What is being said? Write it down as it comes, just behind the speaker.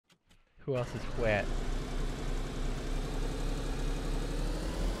Who else is wet?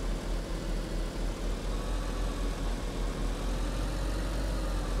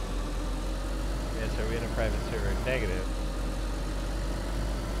 Yes, are we in a private server? Negative.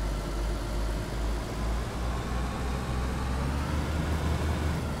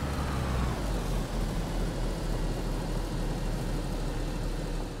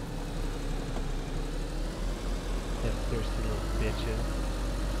 Them thirsty little bitches.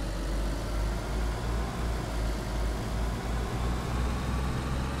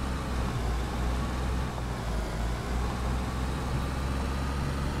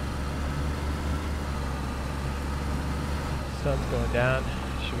 Sun's going down.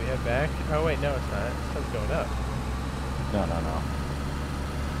 Should we head back? Oh wait, no it's not. Sun's going up. No.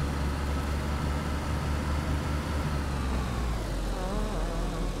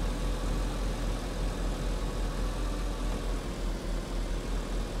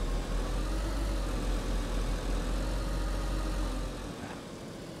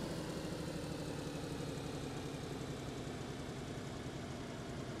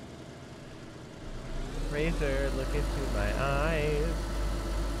 Razor, look into my eyes.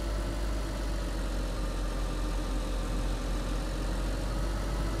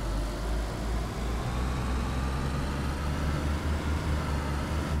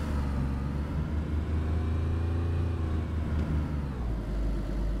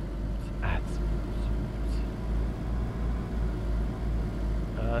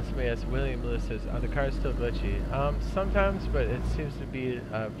 Somebody asks, William Lewis says, are the cars still glitchy? Sometimes, but it seems to be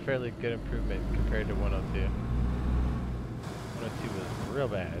a fairly good improvement compared to 102. 102 was real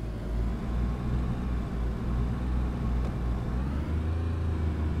bad.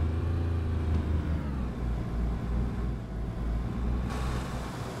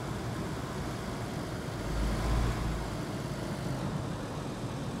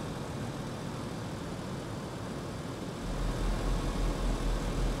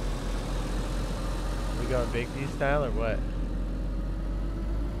 Going Big D style or what?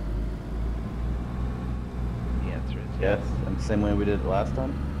 The answer is yes. And the same way we did it last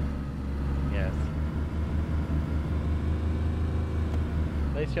time? Yes.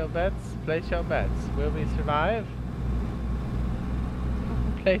 Place your bets. Place your bets. Will we survive?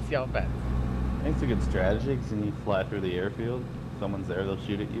 Place your bets. I think it's a good strategy because when you fly through the airfield, if someone's there, they'll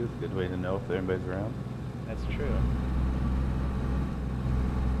shoot at you. It's a good way to know if anybody's around. That's true.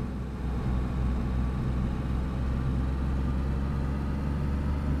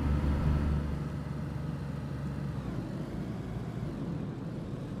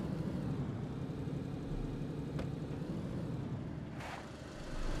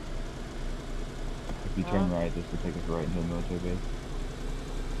 If you turn right, this will take us right into the military base.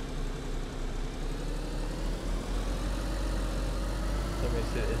 Somebody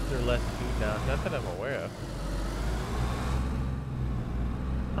said, is there less food now? Not that I'm aware of.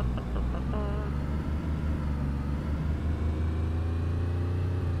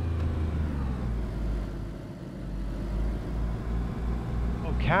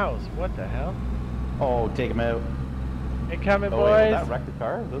 Oh, cows. What the hell? Oh, take them out. Incoming, boys. Wait, will that wreck the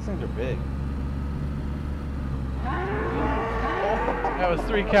car? Those things are big. That was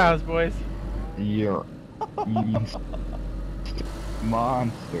 3 cows, boys. You're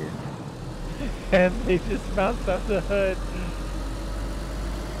monster. And they just bounced off the hood.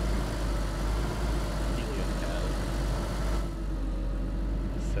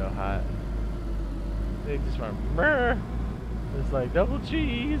 It's so hot. They just went brr. It's like double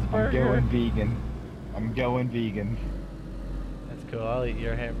cheeseburger. I'm going vegan. I'm going vegan. That's cool. I'll eat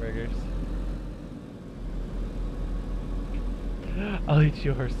your hamburgers. I'll eat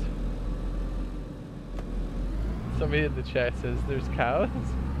yours. Somebody in the chat says there's cows.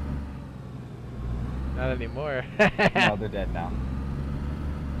 Not anymore. No, they're dead now.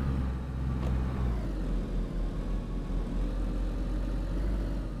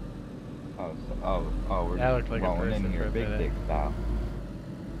 Oh, so, we're that looked like a rolling person in here, for a big minute. dick style.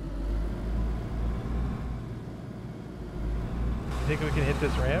 You think we can hit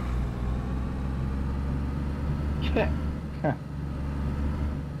this ramp?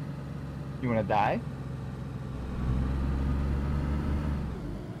 You wanna die?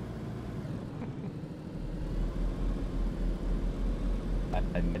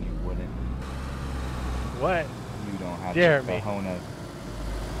 And then you wouldn't. What? You don't have Dare the me. cojones.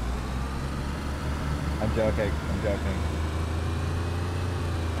 I'm joking. I'm joking.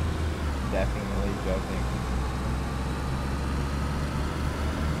 Definitely joking.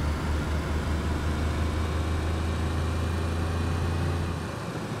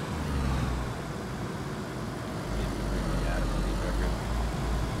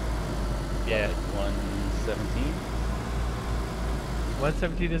 Yeah. Like 117?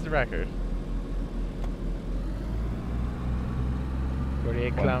 117 is the record.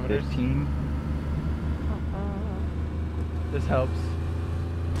 48 kilometers. 115. This helps.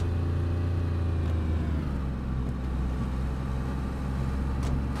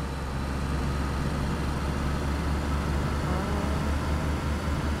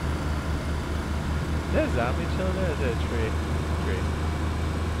 Is there a zombie chilling there? Or is there a tree? Tree.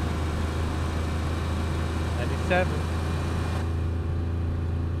 97.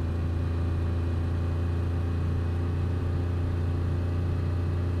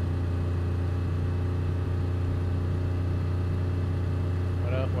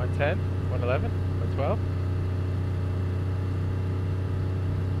 Oh, 110? 111? 112?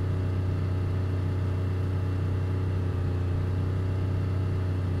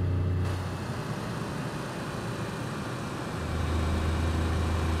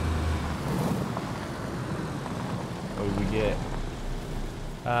 What did we get?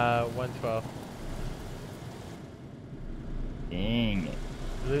 112. Dang it.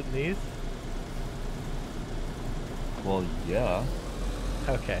 Looting these? Well, yeah.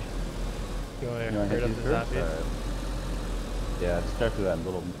 Okay. You want to wanna hurt hit up these the first? zombies? Alright. Yeah, start with that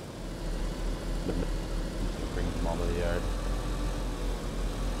little... Bring them all to the yard.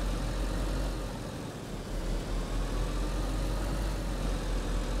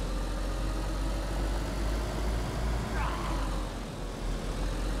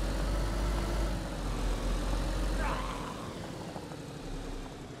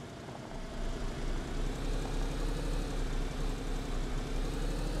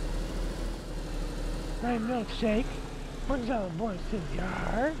 My milkshake brings all the boys to the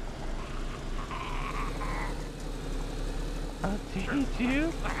yard. I'll teach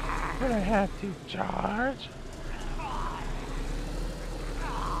you, but I have to charge.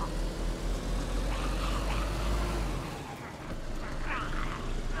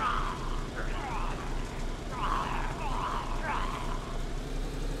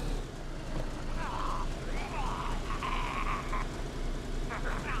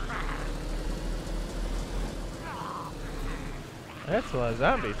 That's a lot of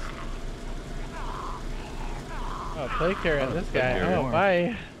zombies. Oh, play carry on this guy. Oh,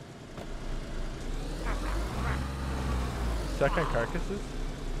 bye. Stuck on carcasses?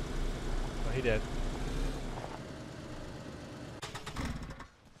 Oh, he did.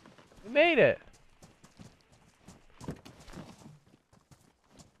 We made it!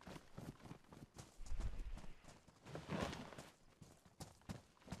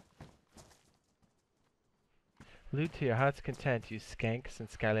 Loot to your heart's content, you skanks and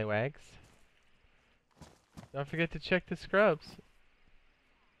scallywags. Don't forget to check the scrubs.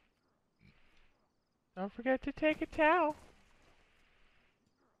 Don't forget to take a towel.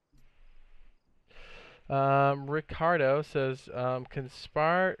 Ricardo says,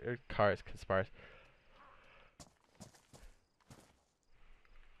 conspires.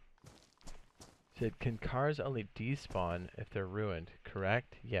 Said, can cars only despawn if they're ruined?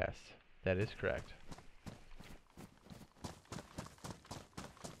 Correct? Yes, that is correct.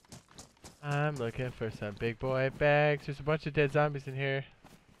 I'm looking for some big boy bags. There's a bunch of dead zombies in here.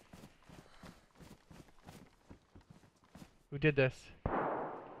 Who did this?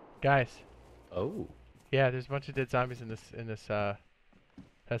 Guys. Oh. Yeah, there's a bunch of dead zombies in this,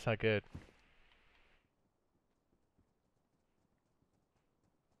 that's not good.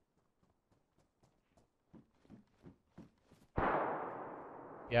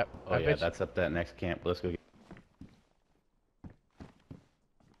 Yep. Oh yeah, that's up that next camp. Let's go get...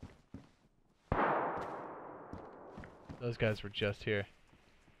 Those guys were just here.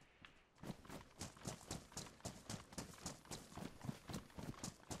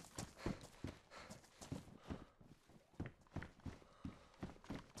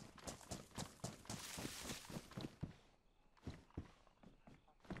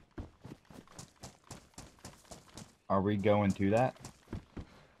 Are we going to that?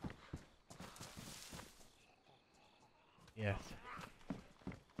 Yes.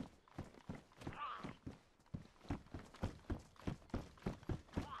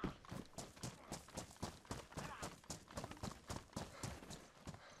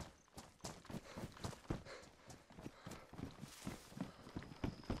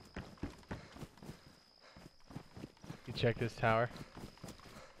 You check this tower.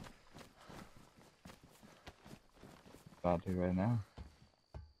 About to right now.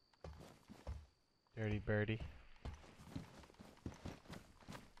 Dirty birdie.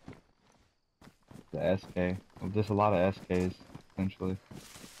 The SK. Well, just a lot of SKs, essentially.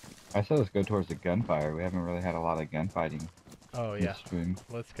 I said let's go towards the gunfire. We haven't really had a lot of gunfighting. Oh this yeah. stream.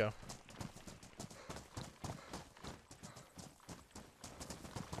 Let's go.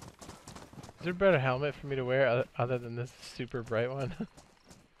 Is there a better helmet for me to wear other than this super bright one?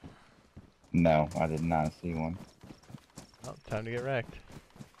 No, I did not see one. Well, time to get wrecked.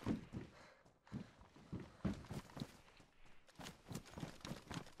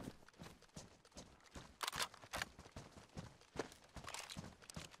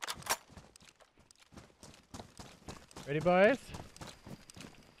 Ready, boys?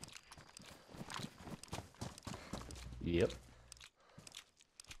 Yep.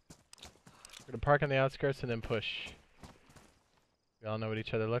 We're gonna park on the outskirts and then push. We all know what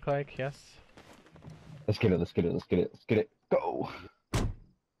each other look like, yes? Let's get it, let's get it, let's get it, let's get it. Go!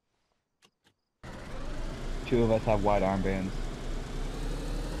 2 of us have white armbands.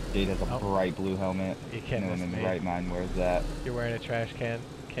 Jade has a bright blue helmet. You can't no miss one in me. the right mind wears that. You're wearing a trash can.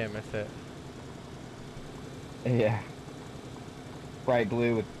 Can't miss it. Yeah. Bright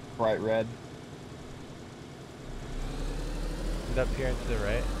blue with bright red. Is it up here and to the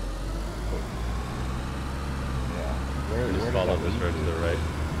right? Yeah. Where Just does follow that this lead road to the right.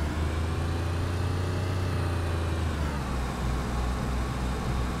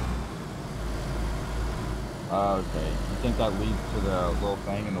 Okay. You think that leads to the little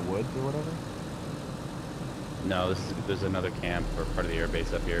thing in the woods or whatever? No, there's another camp or part of the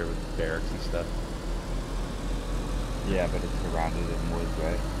airbase up here with barracks and stuff. Yeah, but it's surrounded in woods,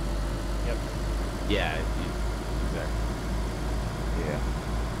 right? Yep. Yeah, exactly. Yeah.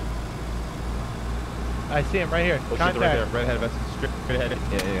 I see him right here. Oh, Contact. shit, right there, right ahead of us. Straight ahead.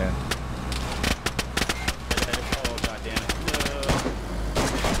 Yeah, yeah. Right ahead. Oh, god damn it. No.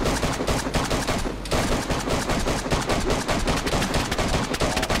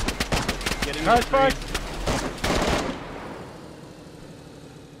 Getting Car's fucked.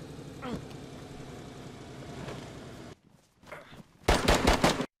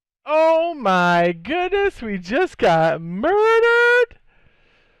 Oh my goodness, we just got murdered!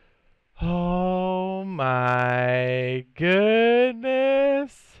 Oh my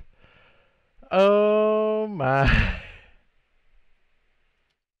goodness! Oh my...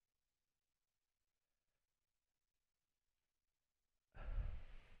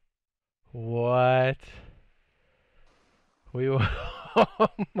 What? We were... Oh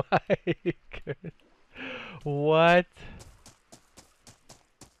my goodness. What?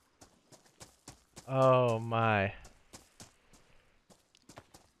 Oh my.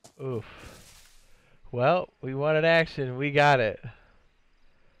 Oof. Well, we wanted action. We got it.